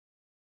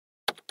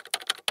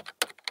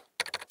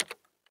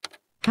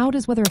how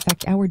does weather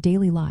affect our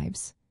daily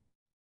lives?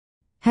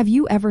 Have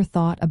you ever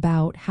thought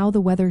about how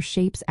the weather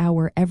shapes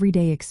our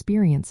everyday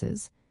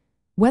experiences?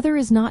 Weather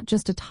is not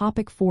just a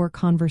topic for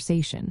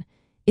conversation.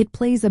 It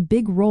plays a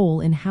big role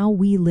in how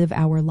we live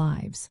our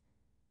lives.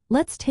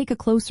 Let's take a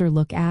closer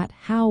look at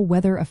how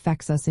weather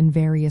affects us in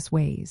various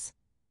ways.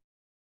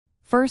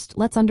 First,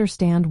 let's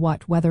understand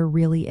what weather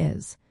really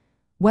is.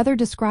 Weather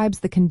describes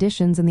the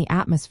conditions in the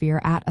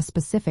atmosphere at a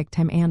specific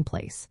time and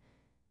place.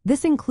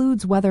 This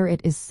includes whether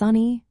it is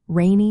sunny,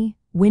 rainy,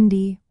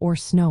 windy, or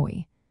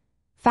snowy.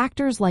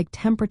 Factors like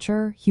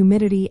temperature,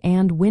 humidity,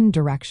 and wind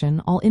direction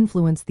all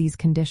influence these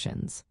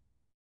conditions.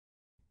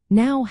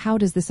 Now, how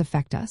does this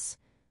affect us?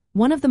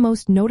 One of the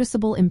most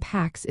noticeable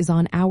impacts is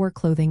on our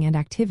clothing and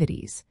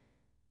activities.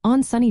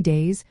 On sunny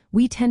days,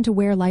 we tend to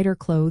wear lighter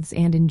clothes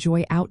and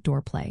enjoy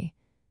outdoor play.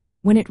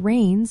 When it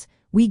rains,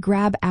 we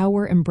grab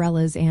our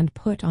umbrellas and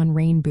put on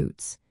rain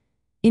boots.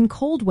 In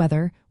cold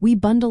weather, we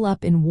bundle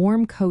up in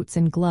warm coats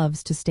and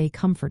gloves to stay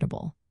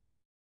comfortable.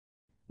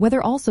 Weather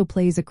also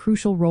plays a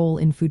crucial role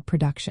in food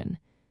production.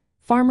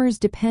 Farmers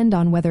depend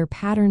on weather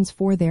patterns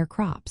for their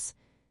crops.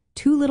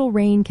 Too little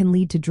rain can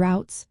lead to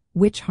droughts,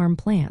 which harm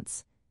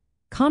plants.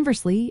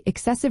 Conversely,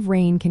 excessive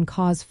rain can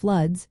cause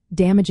floods,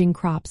 damaging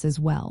crops as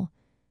well.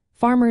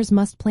 Farmers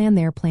must plan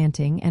their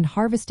planting and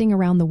harvesting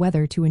around the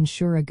weather to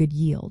ensure a good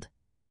yield.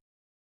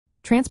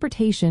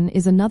 Transportation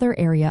is another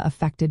area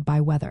affected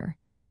by weather.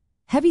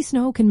 Heavy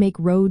snow can make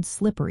roads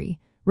slippery,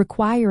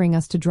 requiring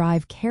us to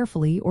drive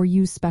carefully or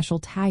use special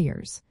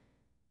tires.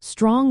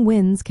 Strong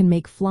winds can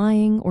make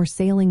flying or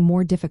sailing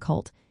more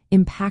difficult,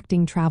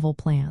 impacting travel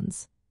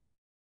plans.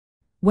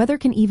 Weather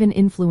can even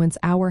influence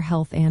our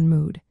health and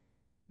mood.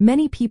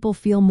 Many people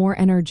feel more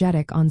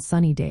energetic on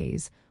sunny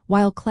days,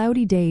 while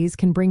cloudy days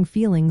can bring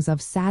feelings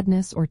of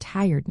sadness or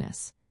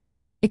tiredness.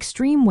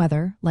 Extreme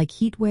weather, like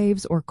heat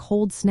waves or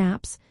cold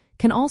snaps,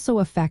 can also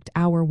affect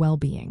our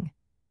well-being.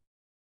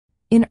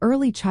 In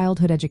early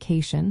childhood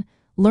education,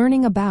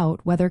 learning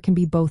about weather can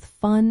be both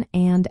fun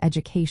and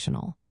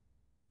educational.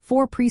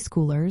 For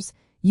preschoolers,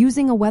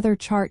 using a weather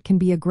chart can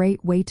be a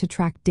great way to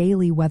track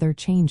daily weather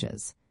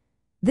changes.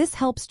 This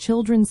helps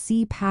children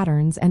see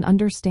patterns and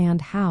understand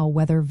how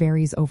weather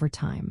varies over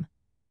time.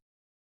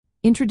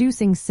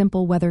 Introducing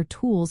simple weather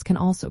tools can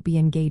also be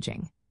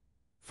engaging.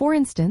 For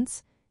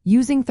instance,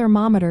 using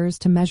thermometers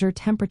to measure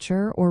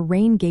temperature or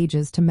rain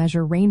gauges to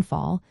measure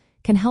rainfall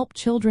can help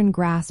children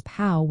grasp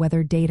how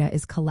weather data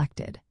is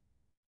collected.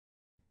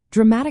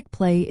 Dramatic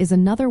play is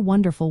another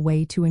wonderful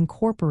way to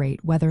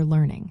incorporate weather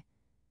learning.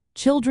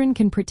 Children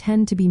can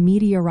pretend to be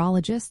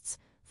meteorologists,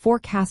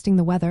 forecasting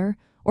the weather,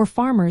 or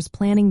farmers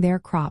planning their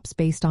crops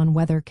based on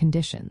weather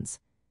conditions.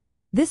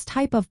 This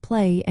type of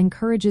play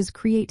encourages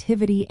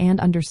creativity and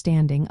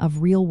understanding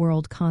of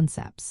real-world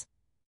concepts.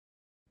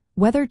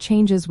 Weather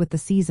changes with the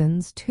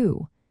seasons,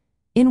 too.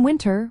 In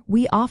winter,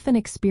 we often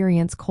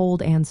experience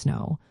cold and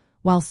snow,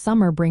 while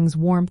summer brings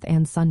warmth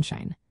and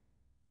sunshine.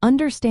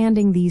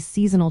 Understanding these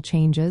seasonal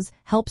changes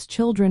helps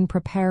children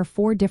prepare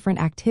for different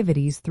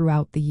activities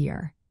throughout the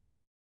year.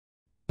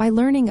 By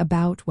learning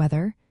about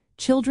weather,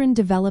 children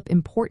develop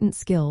important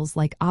skills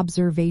like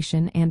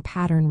observation and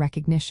pattern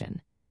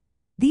recognition.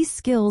 These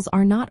skills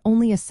are not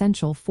only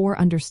essential for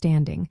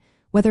understanding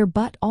weather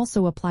but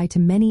also apply to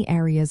many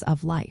areas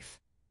of life.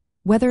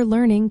 Weather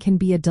learning can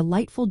be a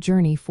delightful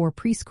journey for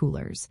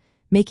preschoolers,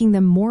 making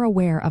them more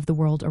aware of the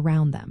world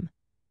around them.